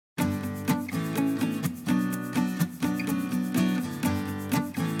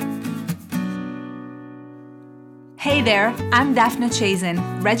Hey there, I'm Daphna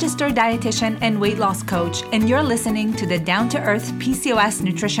Chazen, registered dietitian and weight loss coach, and you're listening to the Down to Earth PCOS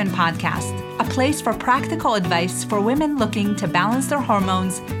Nutrition Podcast, a place for practical advice for women looking to balance their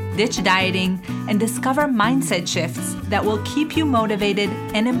hormones, ditch dieting, and discover mindset shifts that will keep you motivated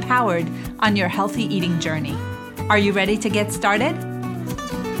and empowered on your healthy eating journey. Are you ready to get started?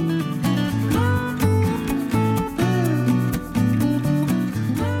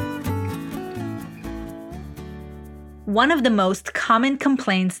 One of the most common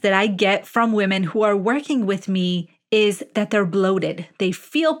complaints that I get from women who are working with me is that they're bloated. They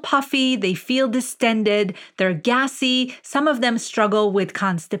feel puffy, they feel distended, they're gassy. Some of them struggle with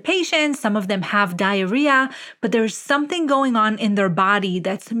constipation, some of them have diarrhea, but there's something going on in their body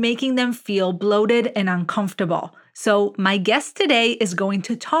that's making them feel bloated and uncomfortable. So my guest today is going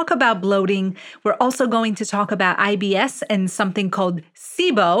to talk about bloating. We're also going to talk about IBS and something called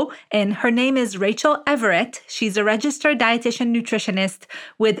SIBO, and her name is Rachel Everett. She's a registered dietitian nutritionist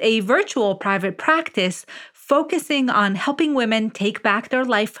with a virtual private practice focusing on helping women take back their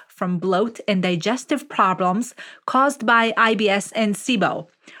life from bloat and digestive problems caused by IBS and SIBO.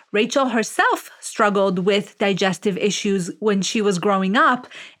 Rachel herself struggled with digestive issues when she was growing up,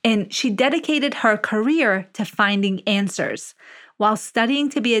 and she dedicated her career to finding answers. While studying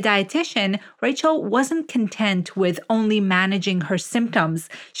to be a dietitian, Rachel wasn't content with only managing her symptoms.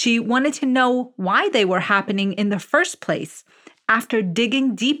 She wanted to know why they were happening in the first place. After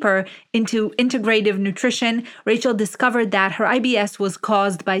digging deeper into integrative nutrition, Rachel discovered that her IBS was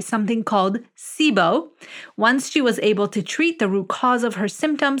caused by something called SIBO. Once she was able to treat the root cause of her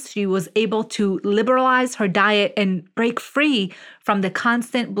symptoms, she was able to liberalize her diet and break free from the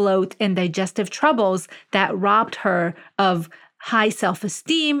constant bloat and digestive troubles that robbed her of high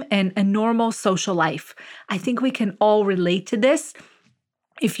self-esteem and a normal social life. I think we can all relate to this.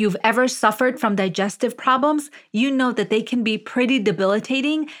 If you've ever suffered from digestive problems, you know that they can be pretty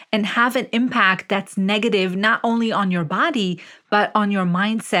debilitating and have an impact that's negative not only on your body, but on your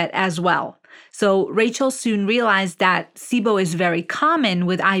mindset as well. So Rachel soon realized that SIBO is very common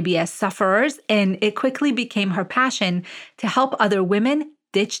with IBS sufferers, and it quickly became her passion to help other women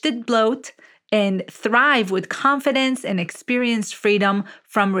ditch the bloat and thrive with confidence and experience freedom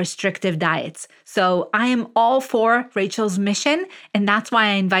from restrictive diets. So I am all for Rachel's mission, and that's why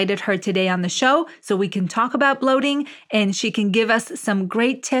I invited her today on the show so we can talk about bloating and she can give us some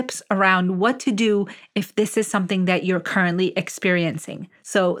great tips around what to do if this is something that you're currently experiencing.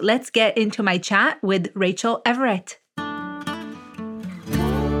 So let's get into my chat with Rachel Everett.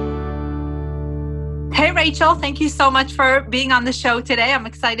 Hey, Rachel, thank you so much for being on the show today. I'm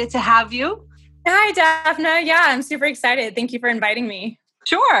excited to have you. Hi, Daphna. Yeah, I'm super excited. Thank you for inviting me.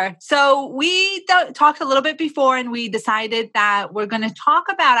 Sure. So we talked a little bit before and we decided that we're going to talk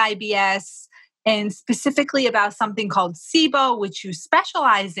about IBS and specifically about something called SIBO, which you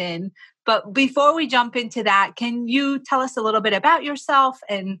specialize in. But before we jump into that, can you tell us a little bit about yourself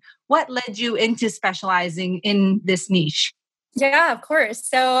and what led you into specializing in this niche? Yeah, of course.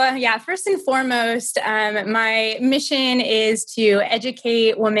 So first and foremost, my mission is to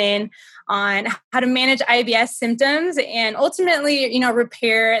educate women on how to manage IBS symptoms and ultimately,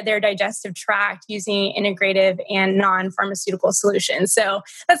 repair their digestive tract using integrative and non-pharmaceutical solutions. So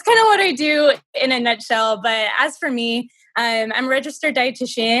that's kind of what I do in a nutshell. But as for me, I'm a registered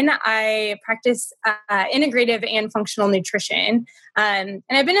dietitian. I practice integrative and functional nutrition. And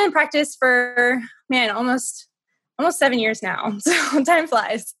I've been in practice for, almost 7 years now. So time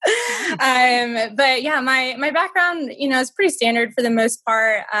flies. But yeah, my background, is pretty standard for the most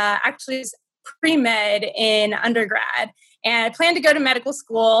part. Actually, is pre-med in undergrad. And I planned to go to medical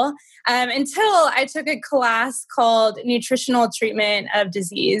school until I took a class called Nutritional Treatment of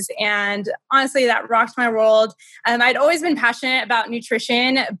Disease. And honestly, that rocked my world. I'd always been passionate about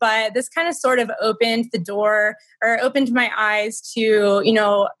nutrition, but this kind of sort of opened the door or opened my eyes to,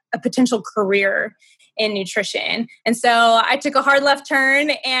 a potential career in nutrition. And so I took a hard left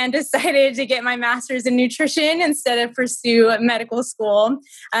turn and decided to get my master's in nutrition instead of pursue medical school,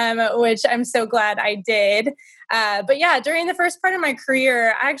 which I'm so glad I did. But yeah, during the first part of my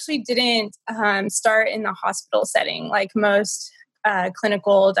career, I actually didn't start in the hospital setting like most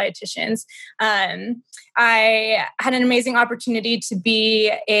clinical dietitians. I had an amazing opportunity to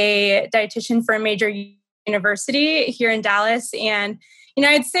be a dietitian for a major university here in Dallas. And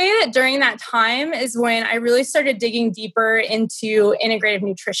I'd say that during that time is when I really started digging deeper into integrative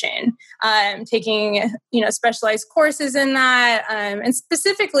nutrition, taking, specialized courses in that, and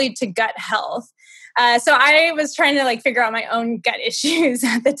specifically to gut health. So I was trying to like figure out my own gut issues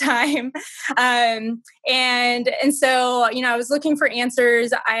at the time. And so, I was looking for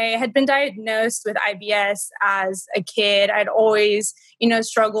answers. I had been diagnosed with IBS as a kid. I'd always,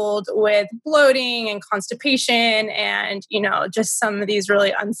 struggled with bloating and constipation and, just some of these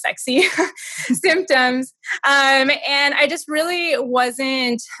really unsexy symptoms. And I just really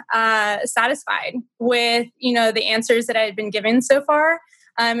wasn't satisfied with, the answers that I had been given so far.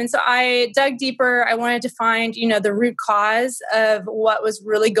 And so I dug deeper. I wanted to find, the root cause of what was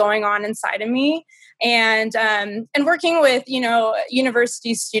really going on inside of me. And working with,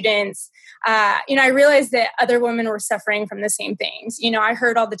 university students, I realized that other women were suffering from the same things. I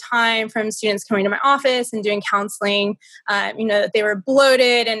heard all the time from students coming to my office and doing counseling, that they were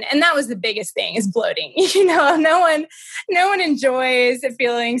bloated. And that was the biggest thing, is bloating. No one enjoys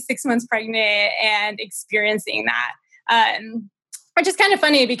feeling 6 months pregnant and experiencing that. Which is kind of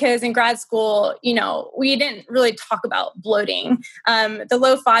funny because in grad school, we didn't really talk about bloating. The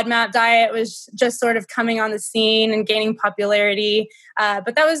low FODMAP diet was just sort of coming on the scene and gaining popularity.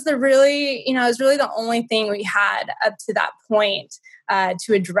 But that was it was really the only thing we had up to that point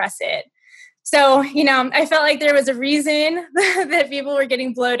to address it. So, I felt like there was a reason that people were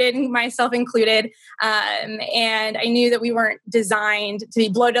getting bloated, myself included. And I knew that we weren't designed to be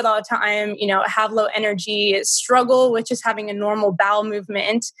bloated all the time, have low energy, struggle with just having a normal bowel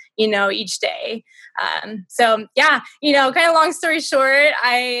movement, each day. Kind of long story short,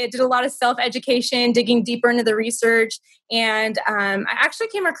 I did a lot of self-education, digging deeper into the research. And I actually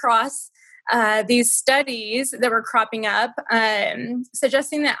came across these studies that were cropping up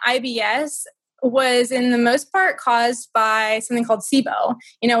suggesting that IBS was in the most part caused by something called SIBO,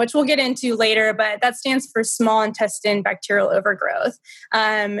 which we'll get into later, but that stands for small intestine bacterial overgrowth.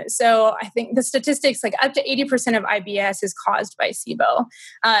 So I think the statistics, like up to 80% of IBS is caused by SIBO.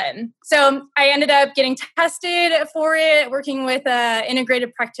 So I ended up getting tested for it, working with an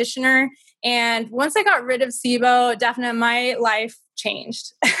integrated practitioner. And once I got rid of SIBO, definitely my life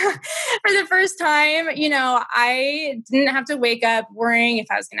changed. For the first time, I didn't have to wake up worrying if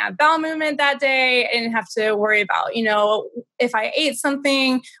I was going to have bowel movement that day. I didn't have to worry about, if I ate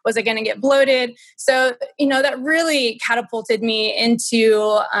something, was I going to get bloated? So, that really catapulted me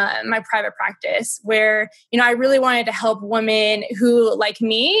into my private practice where, I really wanted to help women who, like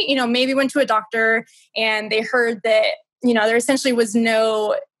me, maybe went to a doctor and they heard that, there essentially was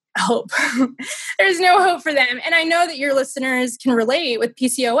no hope. There's no hope for them. And I know that your listeners can relate with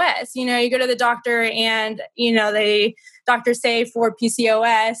PCOS. You go to the doctor and, doctors say for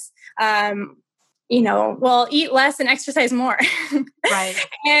PCOS, well, eat less and exercise more. Right.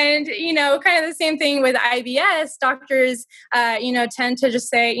 And, kind of the same thing with IBS. Doctors, tend to just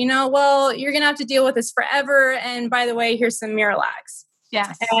say, well, you're going to have to deal with this forever. And by the way, here's some Miralax.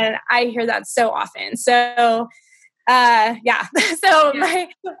 Yes. And I hear that so often. So, so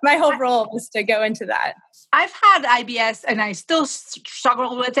my whole role was to go into that. I've had IBS and I still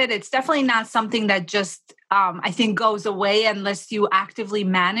struggle with it. It's definitely not something that just, I think, goes away unless you actively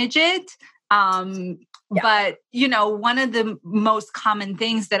manage it. But, one of the most common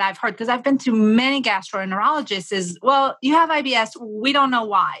things that I've heard, because I've been to many gastroenterologists, is, well, you have IBS. We don't know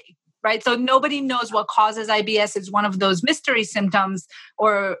why. Right. So nobody knows what causes IBS. It's one of those mystery symptoms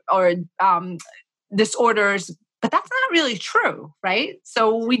or disorders. But that's not really true, right?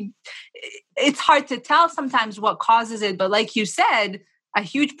 So it's hard to tell sometimes what causes it. But like you said, a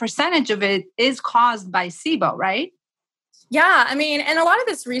huge percentage of it is caused by SIBO, right? Yeah, I mean, and a lot of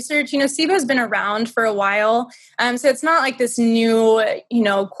this research, SIBO has been around for a while. So it's not like this new,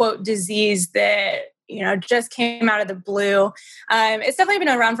 quote, disease that, just came out of the blue. It's definitely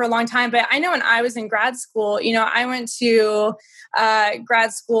been around for a long time. But I know when I was in grad school, I went to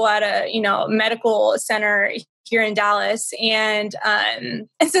grad school at a, medical center here in Dallas. And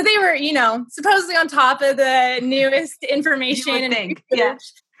so they were, supposedly on top of the newest information. You would think, yeah.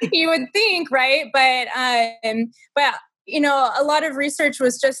 You would think, right? But a lot of research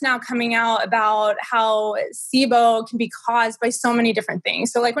was just now coming out about how SIBO can be caused by so many different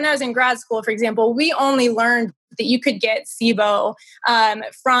things. So like when I was in grad school, for example, we only learned that you could get SIBO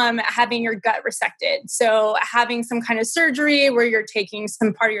from having your gut resected. So having some kind of surgery where you're taking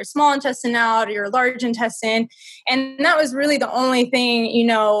some part of your small intestine out or your large intestine. And that was really the only thing,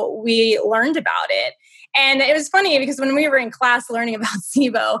 we learned about it. And it was funny because when we were in class learning about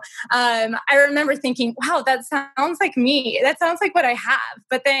SIBO, I remember thinking, wow, that sounds like me. That sounds like what I have.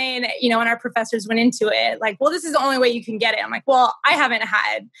 But then, when our professors went into it, like, well, this is the only way you can get it. I'm like, well, I haven't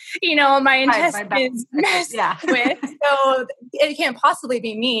had, my intestines messed with. So it can't possibly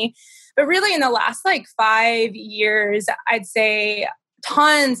be me. But really in the last 5 years, I'd say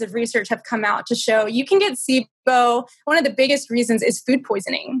tons of research have come out to show you can get SIBO. One of the biggest reasons is food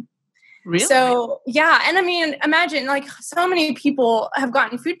poisoning. Really? So, yeah. And I mean, imagine like so many people have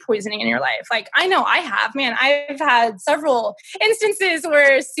gotten food poisoning in your life. Like I know I have, man, I've had several instances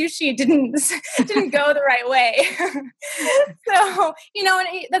where sushi didn't go the right way. So,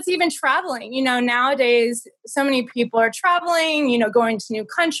 and that's even traveling, nowadays, so many people are traveling, going to new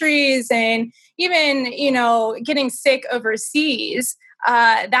countries and even, getting sick overseas.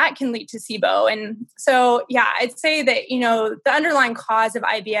 That can lead to SIBO. And so, yeah, I'd say that, the underlying cause of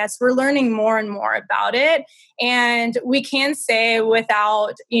IBS, we're learning more and more about it. And we can say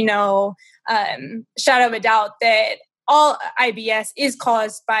without, shadow of a doubt that all IBS is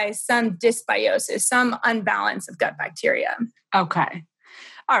caused by some dysbiosis, some unbalance of gut bacteria. Okay.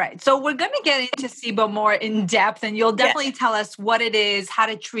 All right. So we're going to get into SIBO more in depth, and you'll definitely tell us what it is, how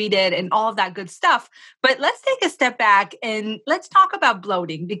to treat it, and all of that good stuff. But let's take a step back and let's talk about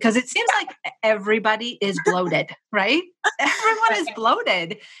bloating, because it seems like everybody is bloated, right? Everyone is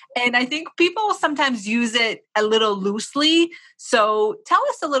bloated. And I think people sometimes use it a little loosely. So tell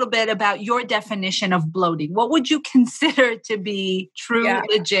us a little bit about your definition of bloating. What would you consider to be true,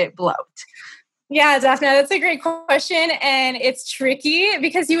 legit bloat? Yeah, Daphne, that's a great question. And it's tricky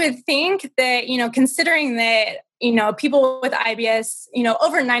because you would think that, considering that, people with IBS,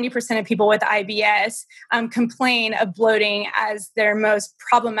 over 90% of people with IBS complain of bloating as their most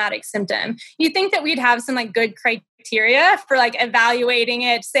problematic symptom. You'd think that we'd have some like good criteria for like evaluating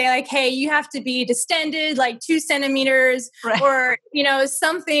it, say like, hey, you have to be distended like 2 centimeters, right, or,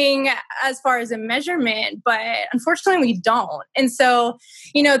 something as far as a measurement, but unfortunately we don't. And so,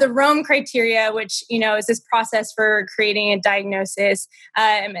 the Rome criteria, which, is this process for creating a diagnosis,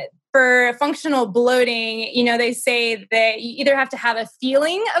 for functional bloating, they say that you either have to have a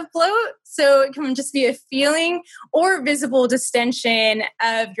feeling of bloat, so it can just be a feeling, or visible distension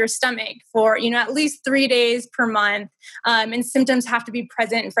of your stomach for, at least 3 days per month. And symptoms have to be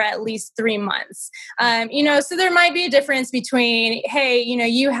present for at least 3 months. So there might be a difference between, hey,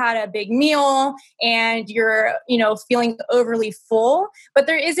 you had a big meal and you're, feeling overly full, but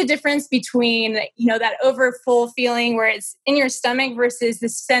there is a difference between, that over full feeling where it's in your stomach versus the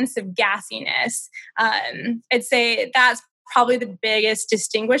sense of gassiness. I'd say that's probably the biggest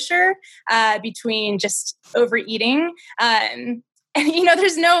distinguisher between just overeating. And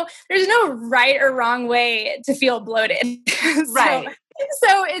there's no right or wrong way to feel bloated. Right.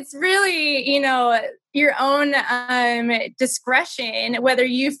 So it's really, your own discretion, whether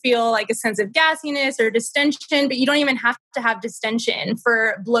you feel like a sense of gassiness or distension, but you don't even have to have distension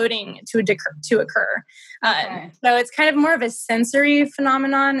for bloating to occur. Okay. So it's kind of more of a sensory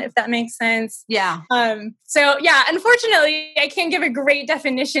phenomenon, if that makes sense. Yeah. Unfortunately, I can't give a great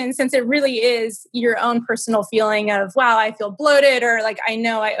definition since it really is your own personal feeling of, wow, I feel bloated, or like, I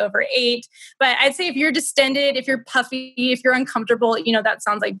know I overate. But I'd say if you're distended, if you're puffy, if you're uncomfortable, that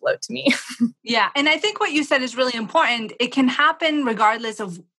sounds like bloat to me. Yeah. And I think what you said is really important. It can happen regardless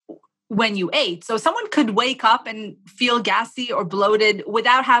of when you ate. So someone could wake up and feel gassy or bloated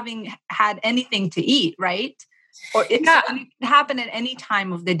without having had anything to eat, right? Or it can happen at any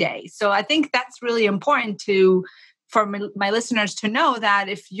time of the day. So I think that's really important for my listeners to know that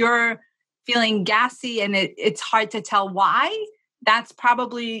if you're feeling gassy and it's hard to tell why, that's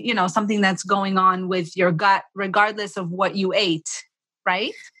probably, something that's going on with your gut, regardless of what you ate,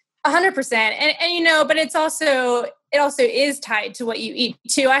 right? 100%. And but it also is tied to what you eat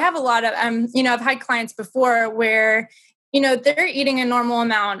too. I have a lot of, I've had clients before where, they're eating a normal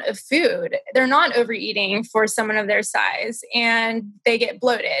amount of food. They're not overeating for someone of their size, and they get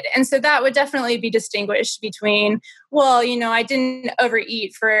bloated. And so that would definitely be distinguished between, well, I didn't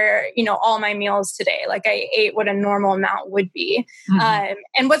overeat for, all my meals today. Like I ate what a normal amount would be. Mm-hmm.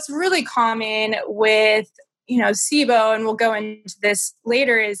 And what's really common with SIBO, and we'll go into this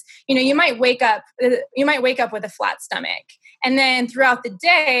later, is, you might wake up with a flat stomach. And then throughout the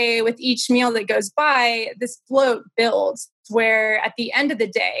day, with each meal that goes by, this bloat builds, where at the end of the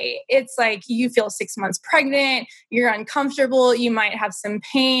day, it's like you feel 6 months pregnant, you're uncomfortable, you might have some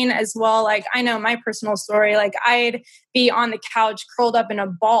pain as well. Like I know my personal story, like I'd be on the couch curled up in a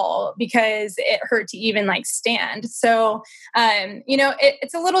ball because it hurt to even like stand. So,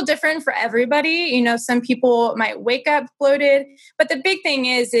 it's a little different for everybody. Some people might wake up bloated, but the big thing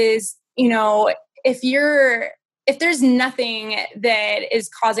is, if there's nothing that is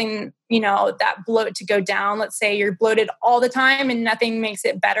causing, that bloat to go down, let's say you're bloated all the time and nothing makes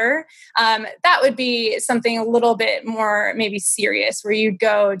it better, that would be something a little bit more maybe serious where you'd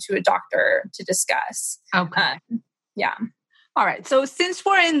go to a doctor to discuss. Okay. Yeah. All right. So since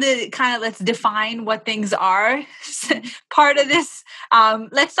we're in the kind of let's define what things are part of this,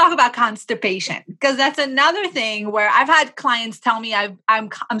 let's talk about constipation, because that's another thing where I've had clients tell me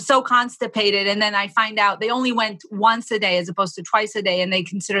I'm so constipated, and then I find out they only went once a day as opposed to twice a day, and they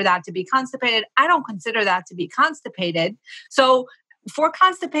consider that to be constipated. I don't consider that to be constipated. So for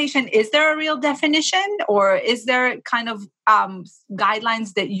constipation, is there a real definition, or is there kind of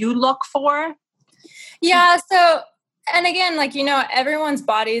guidelines that you look for? Yeah. So, and again, everyone's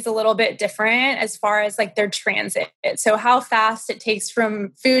body is a little bit different as far as like their transit. So how fast it takes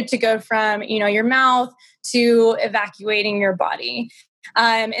from food to go from, your mouth to evacuating your body.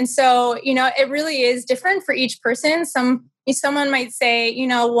 And so, it really is different for each person. Someone might say,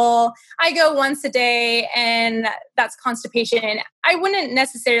 well, I go once a day and that's constipation. I wouldn't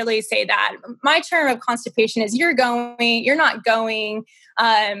necessarily say that. My term of constipation is you're not going,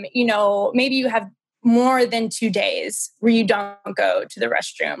 maybe you have more than 2 days where you don't go to the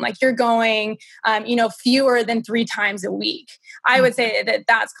restroom. Like you're going, fewer than 3 times a week. I would say that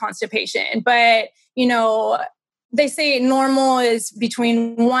that's constipation. But, they say normal is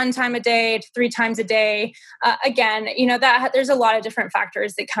between 1 time a day to 3 times a day. Again, that there's a lot of different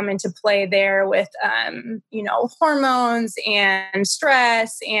factors that come into play there with, hormones and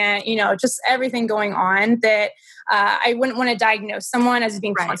stress and, just everything going on that I wouldn't want to diagnose someone as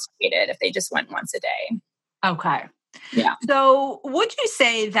being constipated if they just went once a day. Okay. Yeah. So would you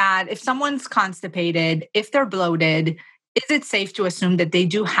say that if someone's constipated, if they're bloated, is it safe to assume that they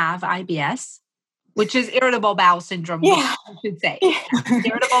do have IBS? Which is irritable bowel syndrome, yeah. I should say.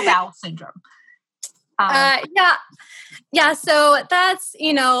 Irritable bowel syndrome. Yeah. So that's,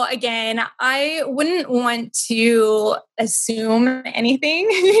 again, I wouldn't want to assume anything.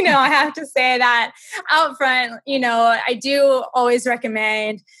 I have to say that out front. I do always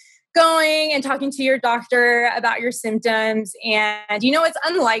recommend going and talking to your doctor about your symptoms. And, it's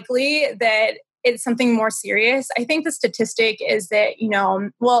unlikely that it's something more serious. I think the statistic is that,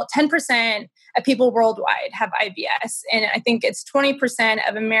 10% of people worldwide have IBS. And I think it's 20%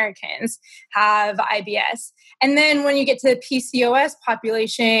 of Americans have IBS. And then when you get to the PCOS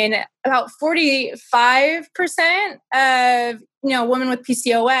population, about 45% of women with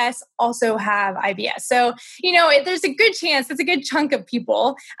PCOS also have IBS. So, there's a good chance, it's a good chunk of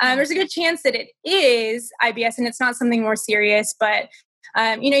people. There's a good chance that it is IBS and it's not something more serious, but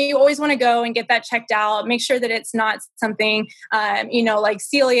you always want to go and get that checked out. Make sure that it's not something, like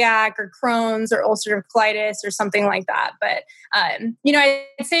celiac or Crohn's or ulcerative colitis or something like that. But, I'd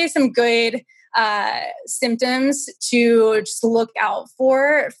say some good symptoms to just look out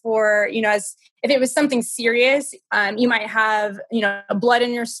for, as if it was something serious, you might have, blood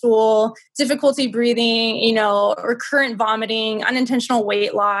in your stool, difficulty breathing, recurrent vomiting, unintentional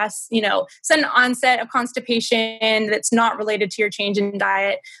weight loss, sudden onset of constipation that's not related to your change in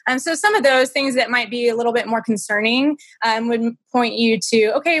diet. So some of those things that might be a little bit more concerning would point you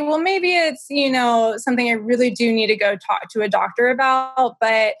to, okay, well, maybe it's, something I really do need to go talk to a doctor about.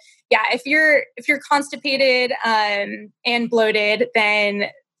 But yeah, if you're constipated and bloated, then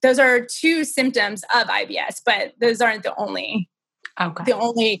those are 2 symptoms of IBS, but those aren't the only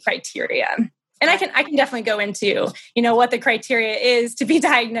criteria. And I can definitely go into, what the criteria is to be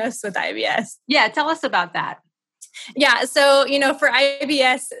diagnosed with IBS. Yeah, tell us about that. Yeah. So, for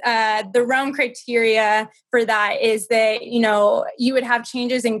IBS, the Rome criteria for that is that, you would have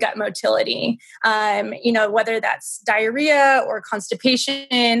changes in gut motility, whether that's diarrhea or constipation.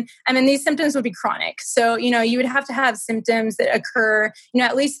 And then these symptoms would be chronic. So, you would have to have symptoms that occur,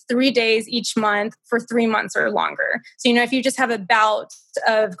 at least 3 days each month for 3 months or longer. So, if you just have a bout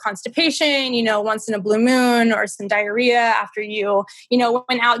of constipation, once in a blue moon, or some diarrhea after you,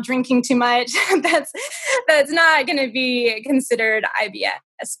 went out drinking too much, that's not going to be considered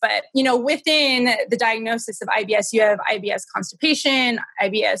IBS. But, within the diagnosis of IBS, you have IBS constipation,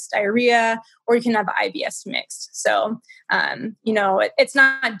 IBS diarrhea, or you can have IBS mixed. So, it's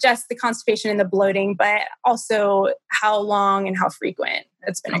not just the constipation and the bloating, but also how long and how frequent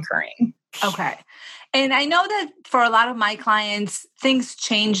it's been occurring. Okay. And I know that for a lot of my clients, things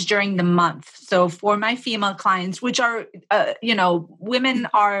change during the month. So for my female clients, which are, women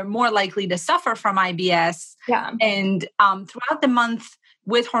are more likely to suffer from IBS. Yeah. And throughout the month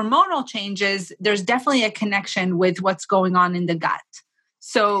with hormonal changes, there's definitely a connection with what's going on in the gut.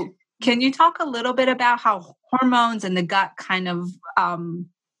 So can you talk a little bit about how hormones and the gut kind of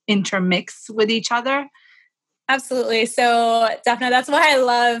intermix with each other? Absolutely. So definitely, that's why I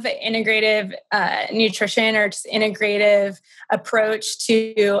love integrative nutrition, or just integrative approach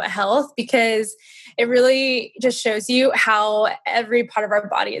to health, because, it really just shows you how every part of our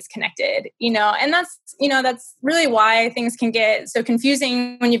body is connected, and that's really why things can get so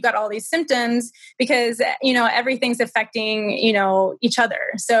confusing when you've got all these symptoms, because, everything's affecting, each other.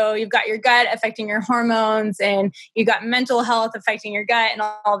 So you've got your gut affecting your hormones, and you've got mental health affecting your gut, and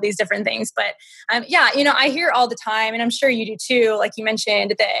all these different things. But I hear all the time, and I'm sure you do too, like you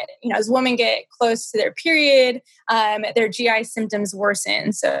mentioned, that, as women get close to their period, their GI symptoms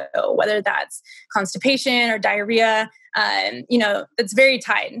worsen. So whether that's constipation or diarrhea, that's very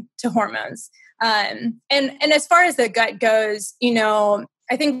tied to hormones. And as far as the gut goes,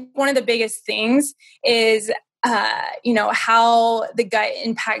 I think one of the biggest things is, how the gut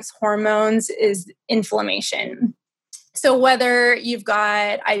impacts hormones is inflammation. So whether you've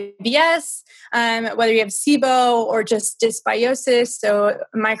got IBS, whether you have SIBO or just dysbiosis, so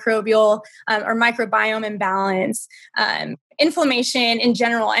microbial or microbiome imbalance, inflammation in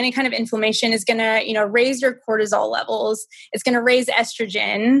general, any kind of inflammation is going to, raise your cortisol levels. It's going to raise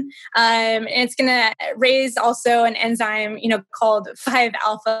estrogen. And it's going to raise also an enzyme, called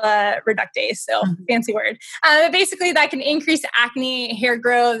 5-alpha reductase. So fancy word. Basically, that can increase acne, hair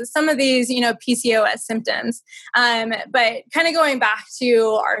growth, some of these, PCOS symptoms. But kind of going back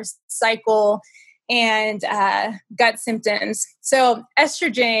to our cycle and gut symptoms. So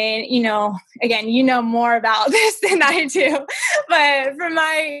estrogen, again, more about this than I do, but from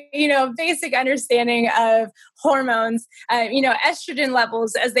my, basic understanding of hormones, estrogen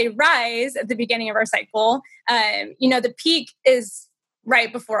levels, as they rise at the beginning of our cycle, the peak is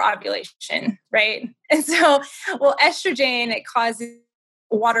right before ovulation, right? And so, estrogen, it causes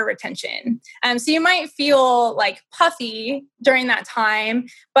water retention. So you might feel like puffy during that time,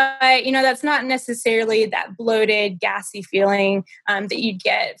 but that's not necessarily that bloated, gassy feeling that you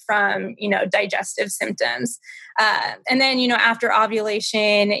get from digestive symptoms. And then after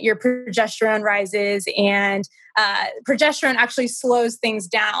ovulation, your progesterone rises, and progesterone actually slows things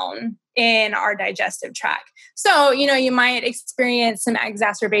down in our digestive tract. So, you might experience some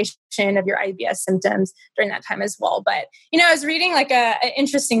exacerbation of your IBS symptoms during that time as well. But, I was reading like an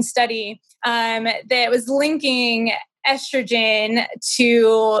interesting study that was linking estrogen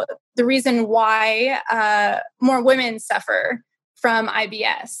to the reason why more women suffer from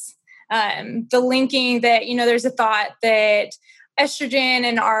IBS. The linking that, there's a thought that estrogen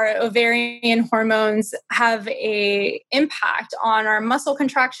and our ovarian hormones have a impact on our muscle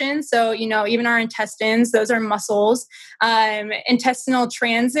contraction. So, even our intestines, those are muscles. Intestinal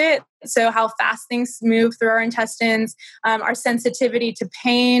transit, so how fast things move through our intestines, our sensitivity to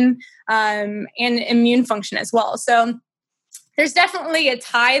pain, and immune function as well. So there's definitely a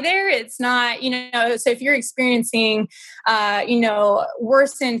tie there. It's not, so if you're experiencing,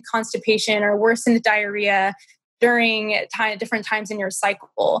 worsened constipation or worsened diarrhea during different times in your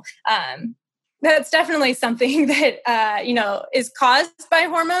cycle, that's definitely something that, is caused by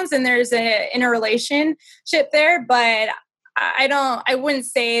hormones, and there's an interrelationship there. But I wouldn't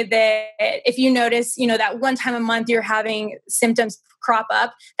say that if you notice, that one time a month you're having symptoms crop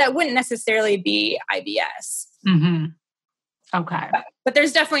up, that wouldn't necessarily be IBS. Mm-hmm. Okay. But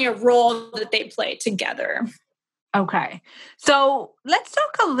there's definitely a role that they play together. Okay. So let's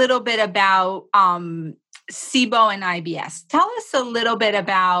talk a little bit about SIBO and IBS. Tell us a little bit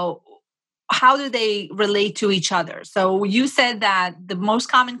about how do they relate to each other? So you said that the most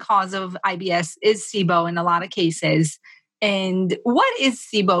common cause of IBS is SIBO in a lot of cases. And what is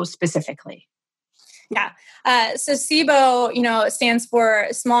SIBO specifically? Yeah. So SIBO, stands for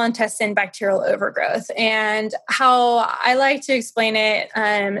small intestine bacterial overgrowth. And how I like to explain it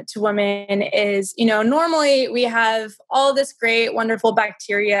to women is, normally we have all this great, wonderful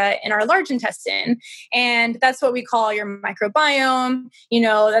bacteria in our large intestine. And that's what we call your microbiome.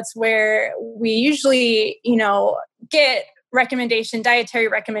 That's where we usually, get dietary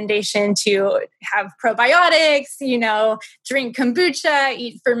recommendation to have probiotics, drink kombucha,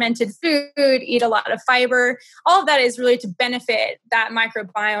 eat fermented food, eat a lot of fiber. All of that is really to benefit that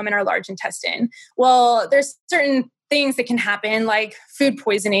microbiome in our large intestine. Well, there's certain things that can happen like food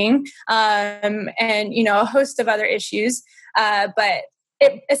poisoning, and, a host of other issues. But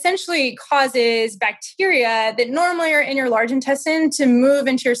it essentially causes bacteria that normally are in your large intestine to move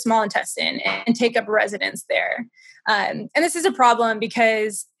into your small intestine and take up residence there. And this is a problem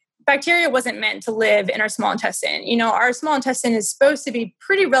because bacteria wasn't meant to live in our small intestine. Our small intestine is supposed to be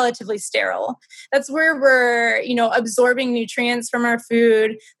pretty relatively sterile. That's where we're, absorbing nutrients from our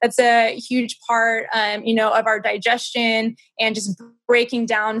food. That's a huge part, of our digestion and just breaking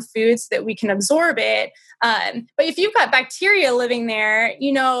down food so that we can absorb it. But if you've got bacteria living there,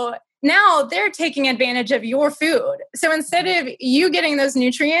 now they're taking advantage of your food. So instead of you getting those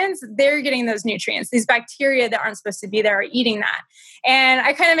nutrients, they're getting those nutrients. These bacteria that aren't supposed to be there are eating that. And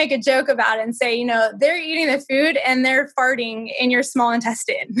I kind of make a joke about it and say, they're eating the food and they're farting in your small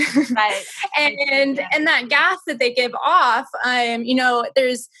intestine. Right. and that gas that they give off,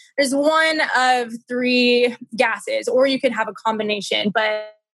 there's one of three gases, or you could have a combination,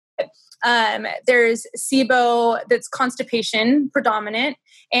 but there's SIBO that's constipation predominant.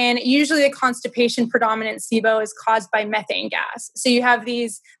 And usually the constipation predominant SIBO is caused by methane gas. So you have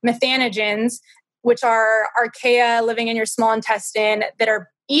these methanogens, which are archaea living in your small intestine that are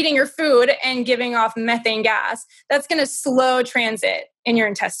eating your food and giving off methane gas. That's going to slow transit in your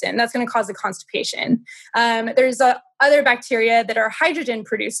intestine. That's going to cause a constipation. There's other bacteria that are hydrogen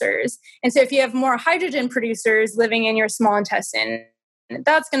producers. And so if you have more hydrogen producers living in your small intestine,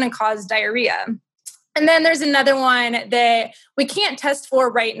 that's going to cause diarrhea. And then there's another one that we can't test for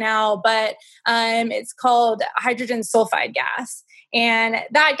right now, but it's called hydrogen sulfide gas. And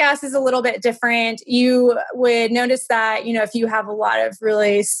that gas is a little bit different. You would notice that, if you have a lot of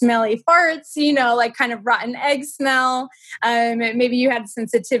really smelly farts, like kind of rotten egg smell, maybe you had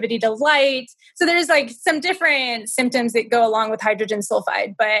sensitivity to light. So there's like some different symptoms that go along with hydrogen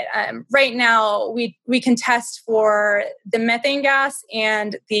sulfide. But right now we can test for the methane gas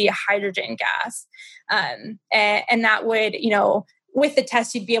and the hydrogen gas. And that would, with the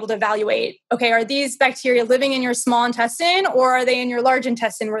test, you'd be able to evaluate, okay, are these bacteria living in your small intestine or are they in your large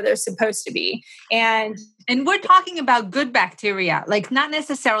intestine where they're supposed to be? And we're talking about good bacteria, like not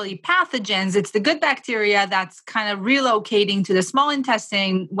necessarily pathogens. It's the good bacteria that's kind of relocating to the small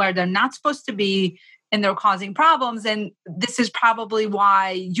intestine where they're not supposed to be and they're causing problems. And this is probably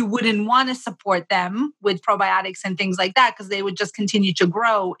why you wouldn't want to support them with probiotics and things like that, because they would just continue to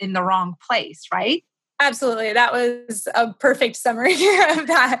grow in the wrong place, right? Absolutely. That was a perfect summary of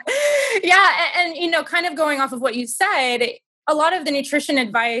that. Yeah. And, kind of going off of what you said, a lot of the nutrition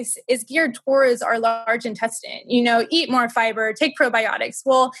advice is geared towards our large intestine. Eat more fiber, take probiotics.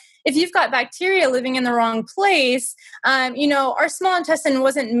 Well, if you've got bacteria living in the wrong place, our small intestine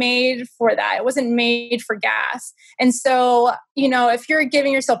wasn't made for that. It wasn't made for gas. And so, if you're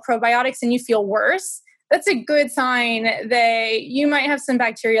giving yourself probiotics and you feel worse, that's a good sign that you might have some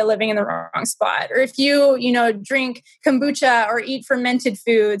bacteria living in the wrong spot. Or if you, drink kombucha or eat fermented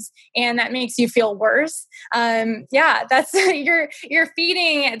foods and that makes you feel worse, that's you're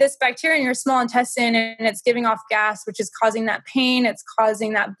feeding this bacteria in your small intestine and it's giving off gas, which is causing that pain. It's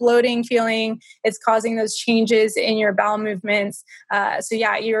causing that bloating feeling. It's causing those changes in your bowel movements.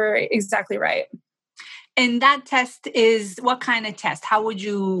 You're exactly right. And that test is what kind of test? How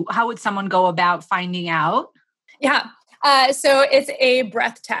would someone go about finding out? Yeah. So it's a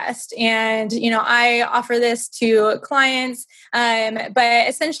breath test. And, I offer this to clients, but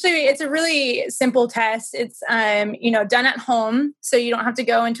essentially it's a really simple test. It's, done at home. So you don't have to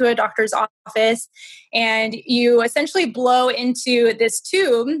go into a doctor's office, and you essentially blow into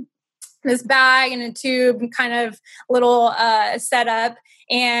this bag and a tube kind of little setup,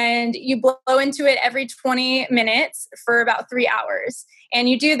 and you blow into it every 20 minutes for about 3 hours. And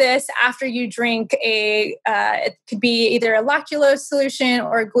you do this after you drink it could be either a lactulose solution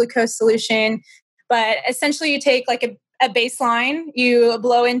or a glucose solution. But essentially you take like a baseline, you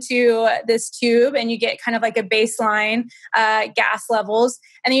blow into this tube and you get kind of like a baseline gas levels.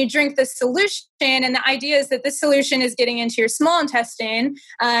 And then you drink the solution. And the idea is that this solution is getting into your small intestine.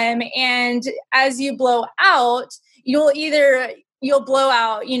 And as you blow out, you'll blow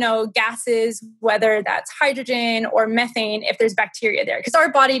out, gases, whether that's hydrogen or methane, if there's bacteria there, because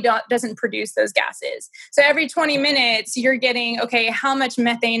our body doesn't produce those gases. So every 20 minutes, you're getting, okay, how much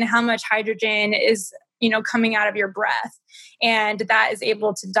methane, how much hydrogen is, coming out of your breath. And that is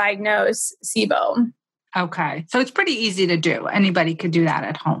able to diagnose SIBO. Okay. So it's pretty easy to do. Anybody could do that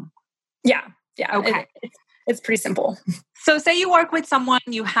at home. Yeah. Okay. It's pretty simple. So say you work with someone,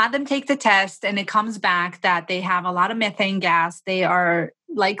 you had them take the test and it comes back that they have a lot of methane gas. They are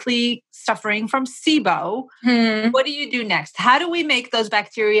likely suffering from SIBO. What do you do next? How do we make those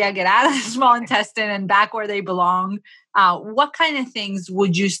bacteria get out of the small intestine and back where they belong? What kind of things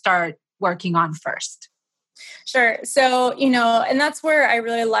would you start working on first? Sure. So, and that's where I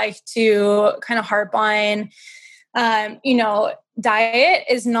really like to kind of harp on, diet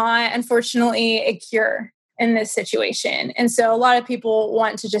is not, unfortunately, a cure in this situation. And so a lot of people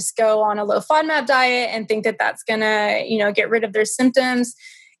want to just go on a low FODMAP diet and think that that's going to, get rid of their symptoms.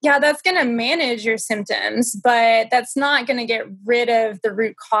 Yeah, that's going to manage your symptoms, but that's not going to get rid of the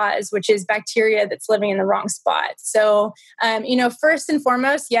root cause, which is bacteria that's living in the wrong spot. So, first and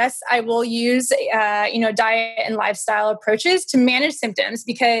foremost, yes, I will use, diet and lifestyle approaches to manage symptoms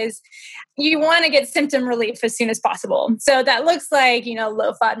because you want to get symptom relief as soon as possible. So that looks like,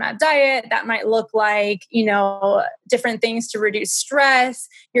 low FODMAP diet. That might look like, different things to reduce stress,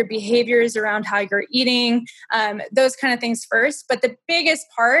 your behaviors around how you're eating, those kind of things first. But the biggest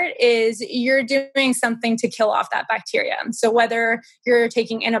part is you're doing something to kill off that bacteria. So whether you're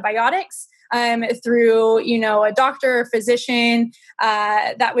taking antibiotics, through, a doctor or physician,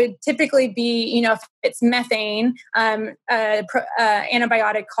 that would typically be, if it's methane,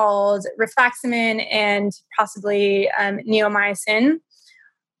 antibiotic called rifaximin and possibly neomycin.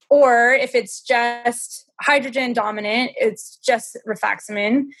 Or if it's just hydrogen dominant, it's just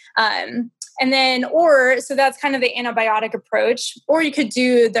rifaximin. So that's kind of the antibiotic approach. Or you could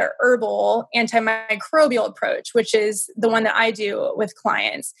do the herbal antimicrobial approach, which is the one that I do with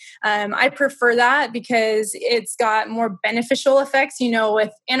clients. I prefer that because it's got more beneficial effects.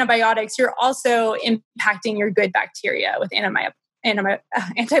 With antibiotics, you're also impacting your good bacteria with antibiotics. In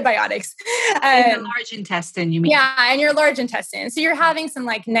the large intestine, you mean? Yeah, in your large intestine. So you're having some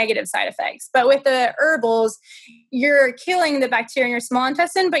negative side effects. But with the herbals, you're killing the bacteria in your small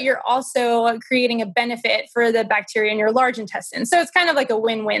intestine, but you're also creating a benefit for the bacteria in your large intestine. So it's kind of like a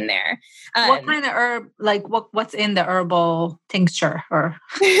win-win there. What kind of herb, what's in the herbal tincture? Or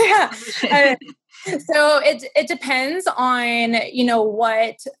yeah. So it depends on,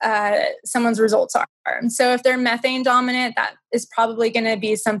 what someone's results are. So if they're methane dominant, that is probably going to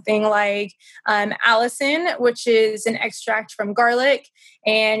be something like allicin, which is an extract from garlic.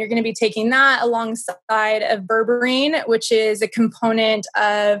 And you're going to be taking that alongside of berberine, which is a component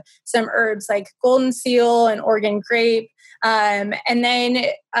of some herbs like golden seal and Oregon grape. And then,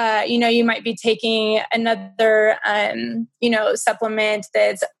 you might be taking another, supplement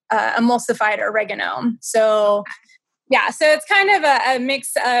that's emulsified oregano. So, so it's kind of a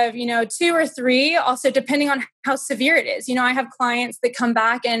mix of, 2 or 3, also depending on how severe it is. I have clients that come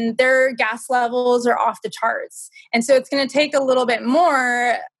back and their gas levels are off the charts. And so it's going to take a little bit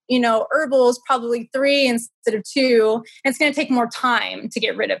more, herbals, probably 3 instead of 2. And it's going to take more time to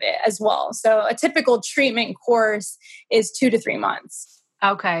get rid of it as well. So a typical treatment course is 2 to 3 months.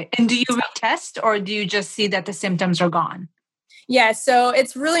 Okay. And do you retest or do you just see that the symptoms are gone? Yeah, so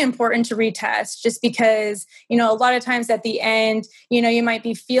it's really important to retest just because, a lot of times at the end, you might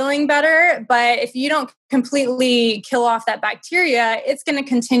be feeling better, but if you don't completely kill off that bacteria, it's going to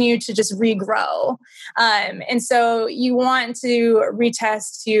continue to just regrow. And so you want to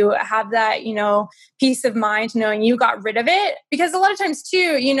retest to have that, peace of mind knowing you got rid of it. Because a lot of times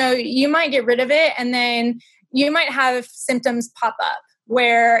too, you might get rid of it and then you might have symptoms pop up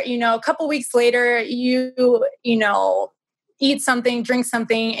where, a couple weeks later, you eat something, drink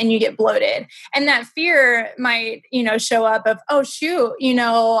something, and you get bloated. And that fear might, show up of, oh, shoot,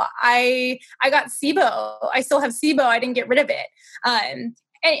 I got SIBO. I still have SIBO. I didn't get rid of it. And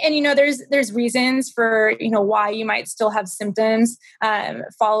there's reasons for, why you might still have symptoms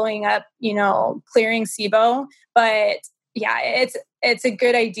following up, clearing SIBO. But yeah, it's a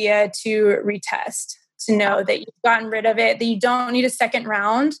good idea to retest, to know that you've gotten rid of it, that you don't need a second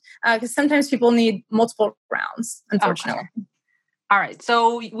round, because sometimes people need multiple rounds, unfortunately. Okay. All right.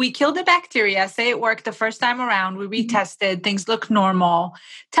 So we killed the bacteria. Say it worked the first time around. We retested. Things look normal.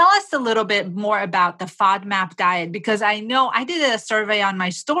 Tell us a little bit more about the FODMAP diet, because I know I did a survey on my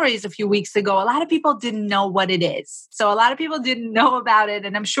stories a few weeks ago. A lot of people didn't know what it is. So a lot of people didn't know about it.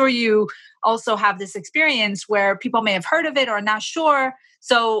 And I'm sure you also have this experience where people may have heard of it or not sure.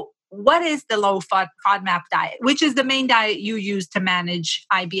 So what is the low FODMAP diet, which is the main diet you use to manage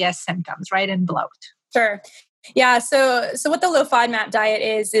IBS symptoms, right? And bloat? Sure. Yeah. So what the low FODMAP diet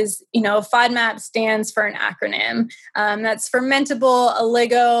is, FODMAP stands for an acronym. That's fermentable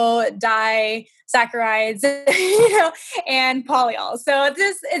oligosaccharides, and polyols. So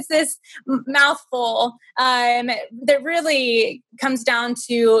it's this mouthful that really comes down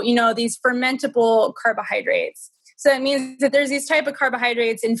to, these fermentable carbohydrates. So it means that there's these type of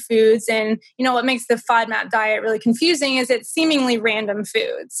carbohydrates in foods. And, what makes the FODMAP diet really confusing is it's seemingly random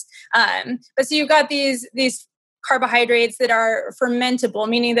foods. But so you've got these carbohydrates that are fermentable,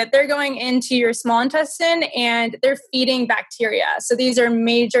 meaning that they're going into your small intestine and they're feeding bacteria. So these are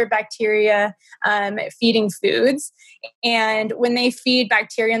major bacteria feeding foods. And when they feed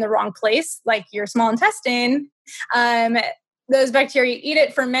bacteria in the wrong place, like your small intestine, those bacteria eat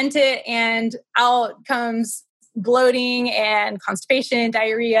it, ferment it, and out comes bloating and constipation,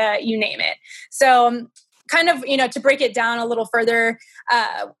 diarrhea, you name it. So kind of, to break it down a little further,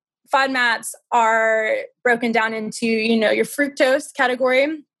 FODMAPs are broken down into, your fructose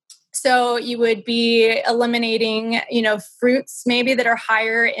category. So you would be eliminating, fruits maybe that are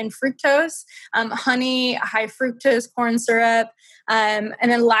higher in fructose, honey, high fructose corn syrup, and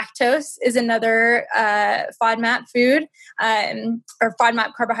then lactose is another FODMAP food or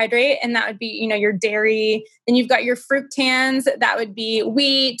FODMAP carbohydrate, and that would be, your dairy. Then you've got your fructans, that would be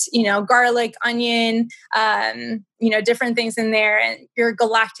wheat, garlic, onion, different things in there, and your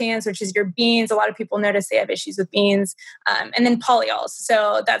galactans, which is your beans. A lot of people notice they have issues with beans, and then polyols.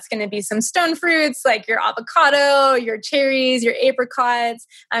 So that's going to be some stone fruits like your avocado, your cherries, your apricots,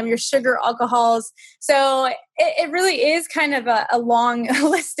 your sugar alcohols. So it really is kind of a long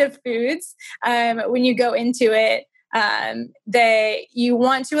list of foods when you go into it that you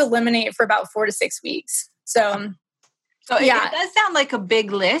want to eliminate for about 4 to 6 weeks. So yeah. It does sound like a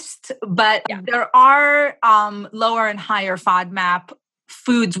big list, but there are lower and higher FODMAP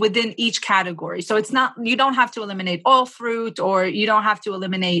foods within each category. So it's not, you don't have to eliminate all fruit, or you don't have to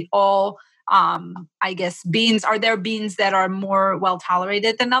eliminate all, I guess, beans. Are there beans that are more well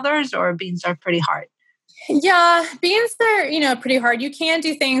tolerated than others, or beans are pretty hard? Yeah, beans are, pretty hard. You can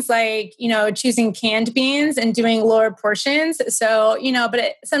do things like, choosing canned beans and doing lower portions. So,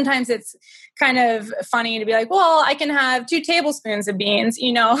 but sometimes it's kind of funny to be like, well, I can have 2 tablespoons of beans,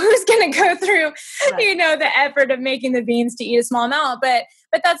 who's going to go through, right, the effort of making the beans to eat a small amount. But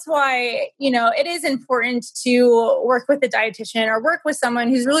that's why, it is important to work with a dietitian or work with someone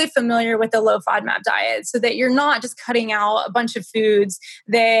who's really familiar with the low FODMAP diet, so that you're not just cutting out a bunch of foods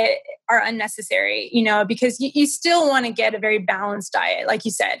that are unnecessary, because you still want to get a very balanced diet. Like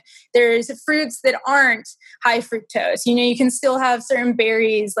you said, there's fruits that aren't high fructose. You can still have certain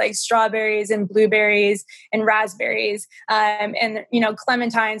berries like strawberries and blueberries and raspberries, and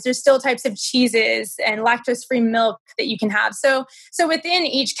clementines. There's still types of cheeses and lactose-free milk that you can have. So within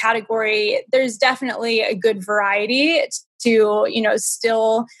each category, there's definitely a good variety to,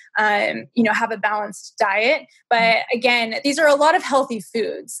 still, have a balanced diet. But again, these are a lot of healthy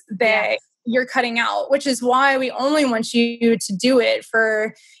foods that you're cutting out, which is why we only want you to do it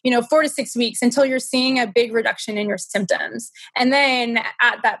for, 4 to 6 weeks until you're seeing a big reduction in your symptoms. And then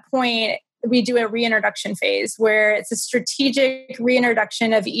at that point, we do a reintroduction phase where it's a strategic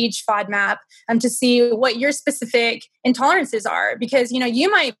reintroduction of each FODMAP to see what your specific intolerances are. Because, you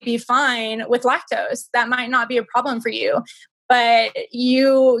might be fine with lactose. That might not be a problem for you. But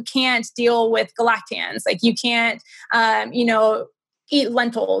you can't deal with galactans. Like you can't, eat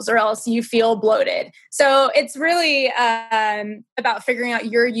lentils or else you feel bloated. So it's really about figuring out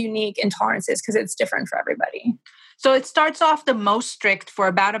your unique intolerances, because it's different for everybody. So it starts off the most strict for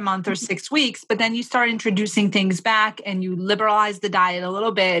about a month or 6 weeks, but then you start introducing things back and you liberalize the diet a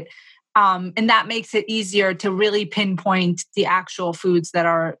little bit. And that makes it easier to really pinpoint the actual foods that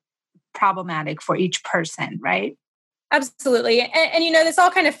are problematic for each person, right? Absolutely. And this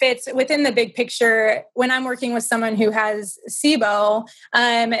all kind of fits within the big picture. When I'm working with someone who has SIBO,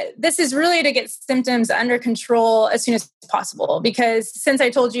 this is really to get symptoms under control as soon as possible. Because since I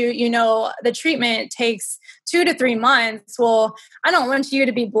told you, the treatment takes 2 to 3 months. Well, I don't want you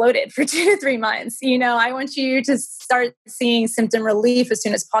to be bloated for 2 to 3 months. I want you to start seeing symptom relief as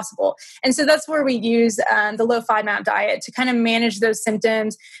soon as possible. And so that's where we use the low FODMAP diet to kind of manage those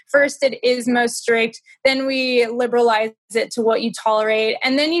symptoms. First, it is most strict. Then we liberalize it to what you tolerate.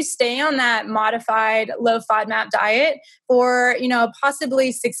 And then you stay on that modified low FODMAP diet for,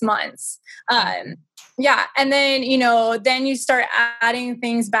 possibly 6 months. And then, then you start adding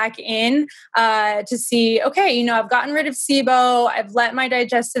things back in to see, okay, I've gotten rid of SIBO. I've let my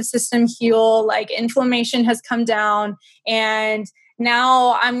digestive system heal, like inflammation has come down, and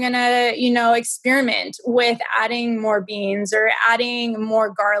now I'm going to, experiment with adding more beans or adding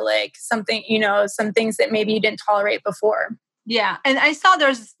more garlic, something, some things that maybe you didn't tolerate before. Yeah. And I saw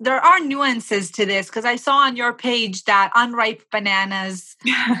there are nuances to this, because I saw on your page that unripe bananas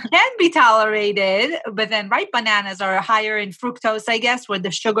can be tolerated, but then ripe bananas are higher in fructose, I guess, where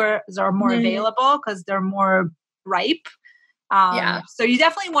the sugars are more available because they're more ripe. So you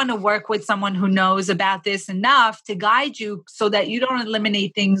definitely want to work with someone who knows about this enough to guide you so that you don't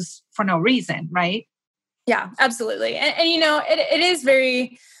eliminate things for no reason, right? Yeah, absolutely. And it is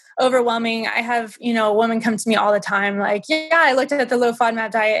very overwhelming. I have, women come to me all the time like, yeah, I looked at the low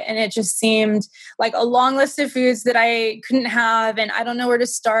FODMAP diet and it just seemed like a long list of foods that I couldn't have and I don't know where to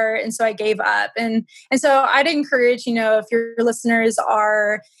start. And so I gave up. And so I'd encourage, if your listeners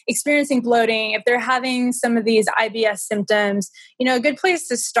are experiencing bloating, if they're having some of these IBS symptoms, a good place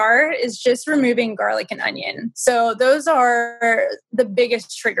to start is just removing garlic and onion. So those are the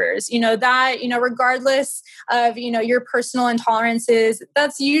biggest triggers, regardless of, your personal intolerances,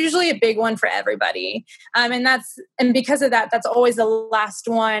 that's usually a big one for everybody. And because of that, that's always the last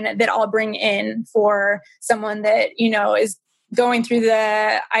one that I'll bring in for someone that, is going through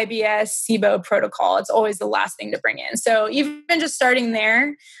the IBS SIBO protocol. It's always the last thing to bring in. So even just starting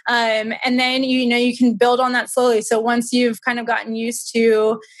there, and then, you can build on that slowly. So once you've kind of gotten used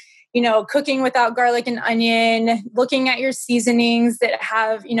to, cooking without garlic and onion, looking at your seasonings that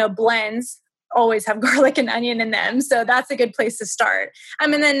have, blends, always have garlic and onion in them. So that's a good place to start.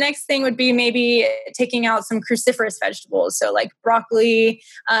 And then next thing would be maybe taking out some cruciferous vegetables. So like broccoli,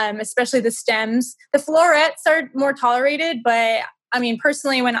 especially the stems. The florets are more tolerated, but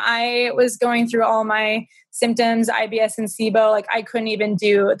personally, when I was going through all my symptoms, IBS and SIBO, like I couldn't even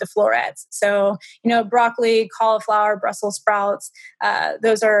do the florets. So, broccoli, cauliflower, Brussels sprouts,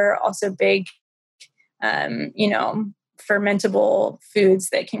 those are also big, fermentable foods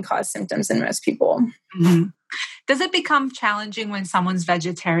that can cause symptoms in most people. Mm-hmm. Does it become challenging when someone's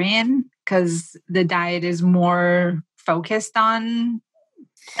vegetarian because the diet is more focused on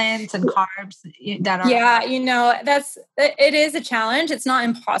plants and carbs that are? Yeah, it is a challenge. It's not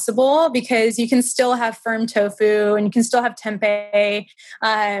impossible because you can still have firm tofu and you can still have tempeh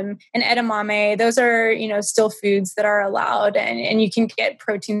and edamame. Those are, still foods that are allowed and you can get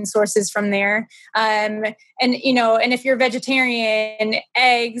protein sources from there. And if you're vegetarian,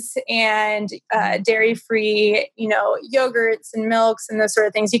 eggs and dairy-free, yogurts and milks and those sort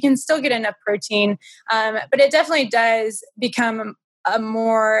of things, you can still get enough protein. But it definitely does become a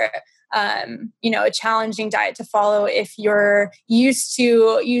more, a challenging diet to follow if you're used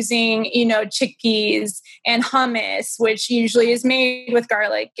to using, chickpeas and hummus, which usually is made with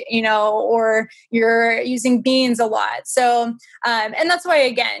garlic, or you're using beans a lot. So, and that's why,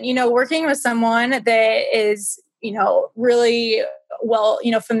 again, working with someone that is, really well,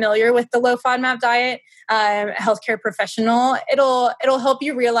 familiar with the low FODMAP diet, healthcare professional, it'll help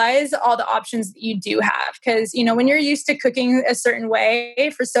you realize all the options that you do have. Because, when you're used to cooking a certain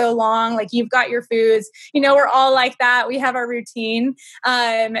way for so long, like you've got your foods, we're all like that. We have our routine.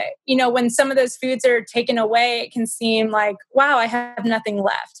 When some of those foods are taken away, it can seem like, wow, I have nothing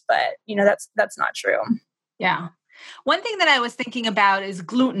left. But, that's not true. Yeah. One thing that I was thinking about is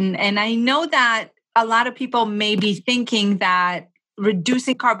gluten. And I know that a lot of people may be thinking that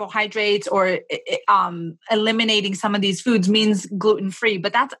reducing carbohydrates or eliminating some of these foods means gluten-free,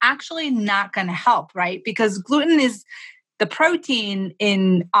 but that's actually not going to help, right? Because gluten is the protein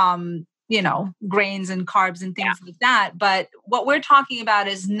in, grains and carbs and things like that. But what we're talking about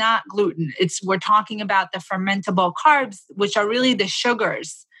is not gluten. We're talking about the fermentable carbs, which are really the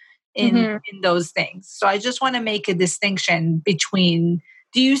sugars in those things. So I just want to make a distinction between.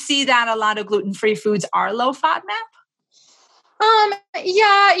 Do you see that a lot of gluten-free foods are low FODMAP?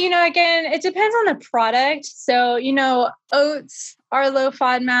 Yeah, again, it depends on the product. So, oats are low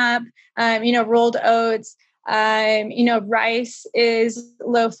FODMAP, rolled oats, rice is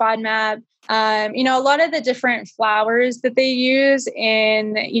low FODMAP. A lot of the different flours that they use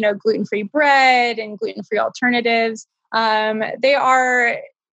in, gluten-free bread and gluten-free alternatives, they are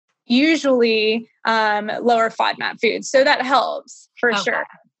usually lower FODMAP foods. So that helps for sure.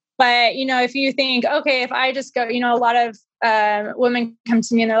 But, if you think, okay, if I just go, a lot of women come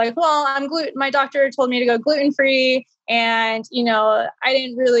to me and they're like, well, my doctor told me to go gluten-free and, I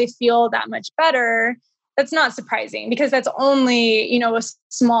didn't really feel that much better. That's not surprising because that's only, a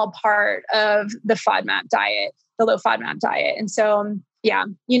small part of the FODMAP diet, the low FODMAP diet. And so, yeah,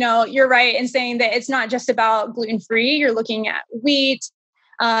 you're right in saying that it's not just about gluten-free. You're looking at wheat,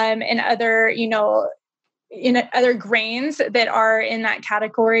 and other, other grains that are in that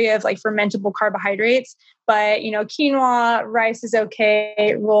category of like fermentable carbohydrates. But, quinoa, rice is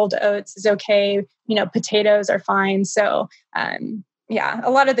okay. Rolled oats is okay. Potatoes are fine. So, a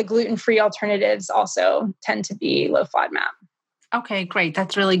lot of the gluten-free alternatives also tend to be low FODMAP. Okay, great.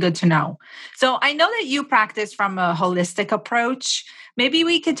 That's really good to know. So I know that you practice from a holistic approach. Maybe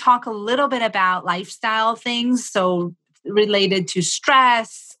we could talk a little bit about lifestyle things. So related to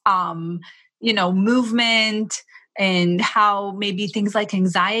stress, movement, and how maybe things like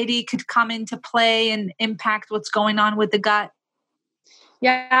anxiety could come into play and impact what's going on with the gut.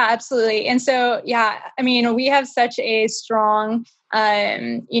 Yeah, absolutely. And so, yeah, I mean, we have such a strong,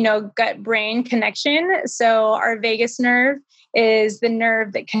 gut brain connection. So our vagus nerve is the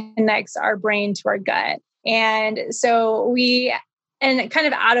nerve that connects our brain to our gut. And so and kind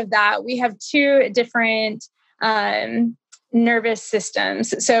of out of that, we have two different nervous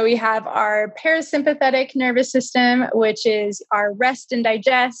systems. So we have our parasympathetic nervous system, which is our rest and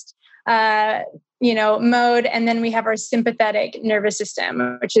digest mode. And then we have our sympathetic nervous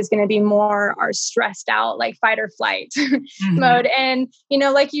system, which is going to be more our stressed out, like fight or flight mode. And,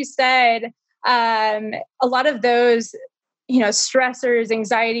 like you said, a lot of those, stressors,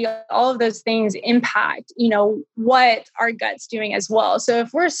 anxiety, all of those things impact, what our gut's doing as well. So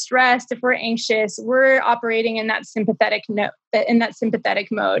if we're stressed, if we're anxious, we're operating in that sympathetic mode.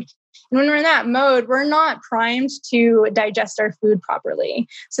 And when we're in that mode, we're not primed to digest our food properly.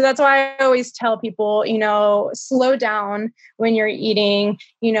 So that's why I always tell people, slow down when you're eating.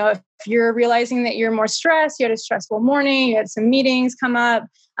 If you're realizing that you're more stressed, you had a stressful morning, you had some meetings come up,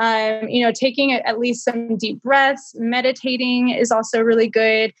 taking at least some deep breaths, meditating is also really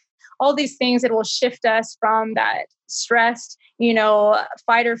good. All these things that will shift us from that stressed,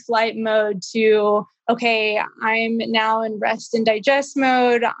 fight or flight mode to, okay, I'm now in rest and digest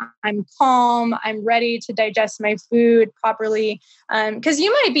mode. I'm calm. I'm ready to digest my food properly. Because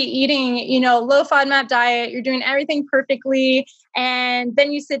you might be eating, low FODMAP diet. You're doing everything perfectly. And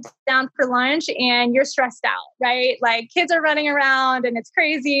then you sit down for lunch and you're stressed out, right? Like kids are running around and it's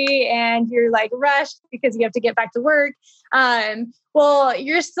crazy and you're like rushed because you have to get back to work. Well,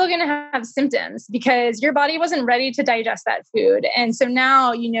 you're still going to have symptoms because your body wasn't ready to digest that food. And so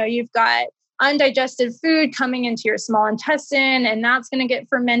now, you've got undigested food coming into your small intestine and that's going to get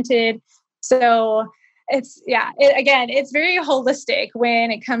fermented. So it's very holistic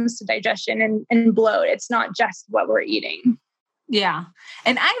when it comes to digestion and bloat. It's not just what we're eating. Yeah.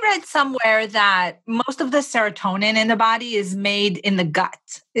 And I read somewhere that most of the serotonin in the body is made in the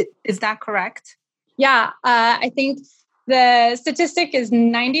gut. Is that correct? Yeah. I think the statistic is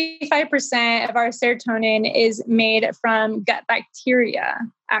 95% of our serotonin is made from gut bacteria,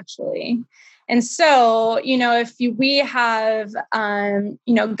 actually. And so, if we have,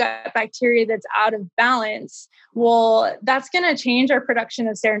 gut bacteria that's out of balance, well, that's going to change our production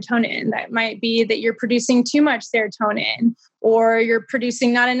of serotonin. That might be that you're producing too much serotonin or you're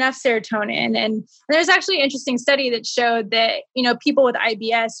producing not enough serotonin. And there's actually an interesting study that showed that, people with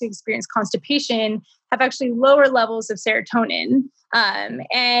IBS who experience constipation have actually lower levels of serotonin.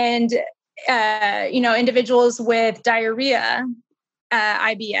 Individuals with diarrhea,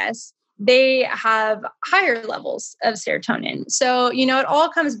 IBS, they have higher levels of serotonin. So, it all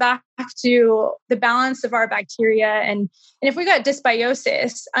comes back to the balance of our bacteria. And if we got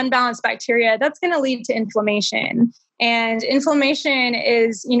dysbiosis, unbalanced bacteria, that's going to lead to inflammation. And inflammation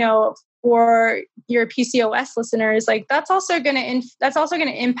is, for your PCOS listeners, like that's also going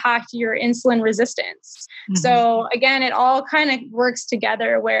to impact your insulin resistance. Mm-hmm. So again, it all kind of works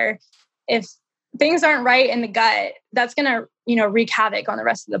together where if things aren't right in the gut, that's going to, wreak havoc on the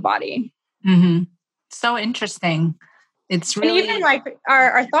rest of the body. Mm-hmm. So interesting. It's really... And even like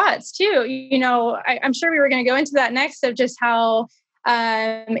our thoughts too, I'm sure we were going to go into that next of just how,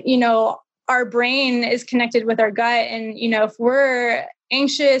 our brain is connected with our gut. And, if we're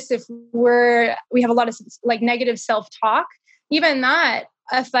anxious, if we have a lot of like negative self-talk, even that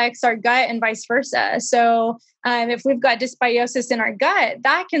affects our gut and vice versa. So if we've got dysbiosis in our gut,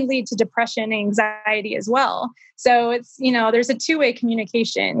 that can lead to depression and anxiety as well. So it's, there's a two-way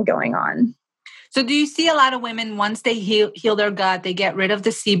communication going on. So do you see a lot of women, once they heal their gut, they get rid of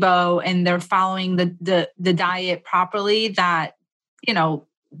the SIBO and they're following the diet properly, that,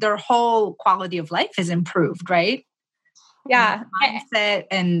 their whole quality of life is improved, right? Yeah. Mindset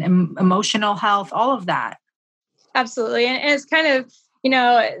and emotional health, all of that. Absolutely. And it's kind of,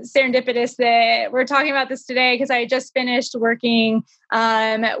 serendipitous that we're talking about this today because I just finished working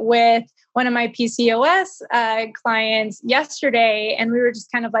with one of my PCOS clients yesterday, and we were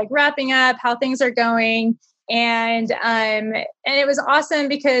just kind of like wrapping up how things are going. And it was awesome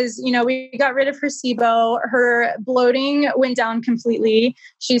because, we got rid of her SIBO, her bloating went down completely.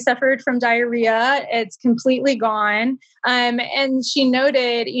 She suffered from diarrhea. It's completely gone. And she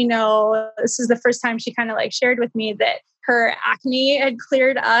noted, this is the first time she kind of like shared with me that her acne had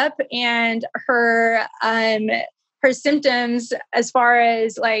cleared up and her symptoms as far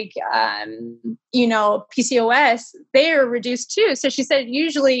as like, PCOS, they are reduced too. So she said,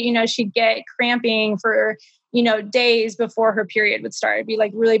 usually, she'd get cramping for, days before her period would start. It'd be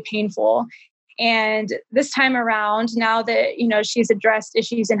like really painful. And this time around, now that, she's addressed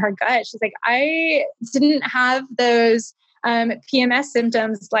issues in her gut, she's like, I didn't have those PMS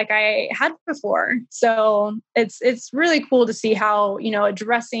symptoms like I had before. So it's really cool to see how,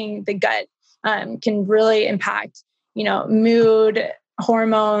 addressing the gut can really impact, mood,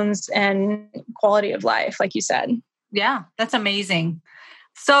 hormones, and quality of life, like you said. Yeah, that's amazing.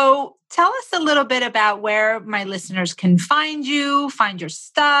 So tell us a little bit about where my listeners can find you, find your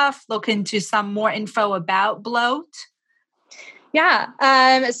stuff, look into some more info about bloat. Yeah.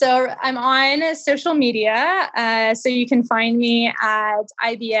 So I'm on social media. So you can find me at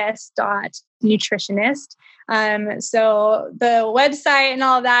ibs.nutritionist. So the website and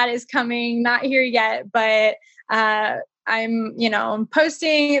all that is coming, not here yet, but I'm,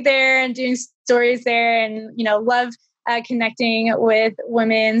 posting there and doing stories there and, love connecting with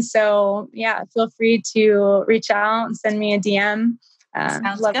women. So yeah, feel free to reach out and send me a DM.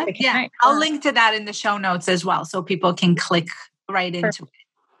 Sounds good. Yeah. I'll link to that in the show notes as well, so people can click right into it.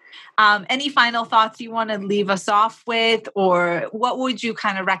 Any final thoughts you want to leave us off with, or what would you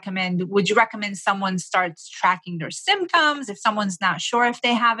kind of recommend? Would you recommend someone starts tracking their symptoms if someone's not sure if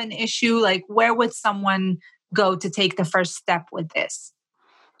they have an issue? Like, where would someone go to take the first step with this?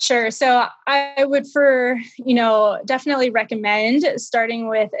 Sure. So I would definitely recommend starting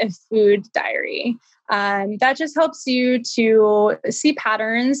with a food diary. That just helps you to see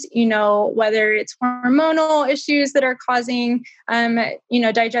patterns, whether it's hormonal issues that are causing,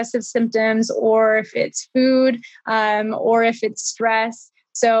 digestive symptoms, or if it's food, or if it's stress.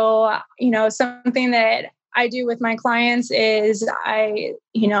 So, something that I do with my clients is I,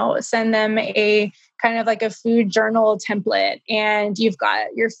 send them a kind of like a food journal template, and you've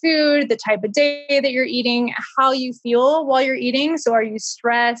got your food, the type of day that you're eating, how you feel while you're eating. So are you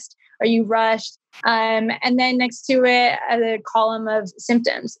stressed? Are you rushed? And then next to it, a column of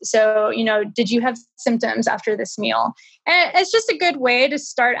symptoms. So, did you have symptoms after this meal? And it's just a good way to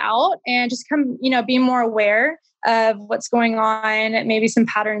start out and just be more aware of what's going on, maybe some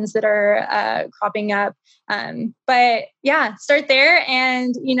patterns that are cropping up. But yeah, start there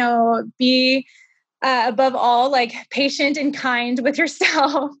and, be above all, like patient and kind with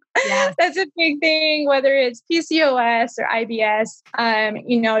yourself. Yes. That's a big thing, whether it's PCOS or IBS,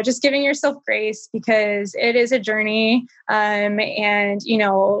 just giving yourself grace because it is a journey. And,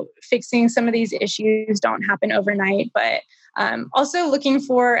 fixing some of these issues don't happen overnight, but also looking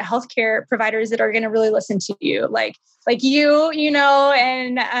for healthcare providers that are going to really listen to you, like you,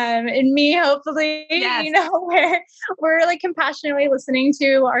 and me, hopefully, yes. Where we're like compassionately listening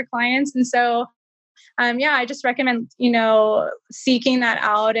to our clients. And so, I just recommend, seeking that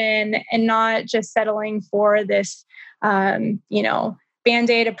out and not just settling for this,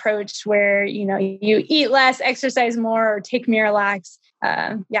 Band-Aid approach where, you eat less, exercise more, or take Miralax.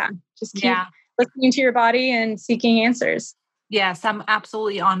 Just keep listening to your body and seeking answers. Yes, I'm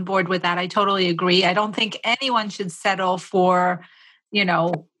absolutely on board with that. I totally agree. I don't think anyone should settle for,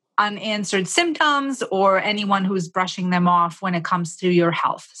 unanswered symptoms or anyone who's brushing them off when it comes to your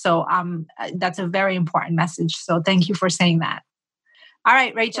health. So that's a very important message. So thank you for saying that. All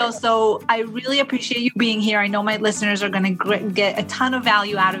right, Rachel. So I really appreciate you being here. I know my listeners are going to get a ton of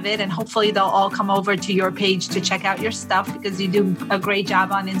value out of it, and hopefully they'll all come over to your page to check out your stuff because you do a great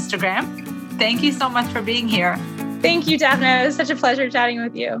job on Instagram. Thank you so much for being here. Thank you, Daphna. It was such a pleasure chatting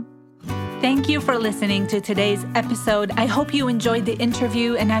with you. Thank you for listening to today's episode. I hope you enjoyed the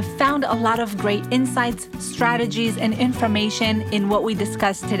interview and I've found a lot of great insights, strategies, and information in what we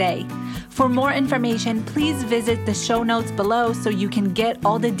discussed today. For more information, please visit the show notes below so you can get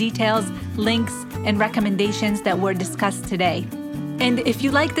all the details, links, and recommendations that were discussed today. And if you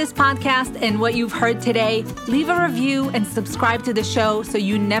like this podcast and what you've heard today, leave a review and subscribe to the show so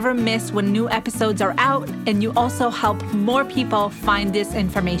you never miss when new episodes are out, and you also help more people find this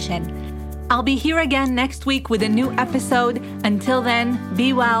information. I'll be here again next week with a new episode. Until then,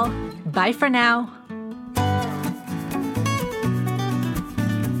 be well. Bye for now.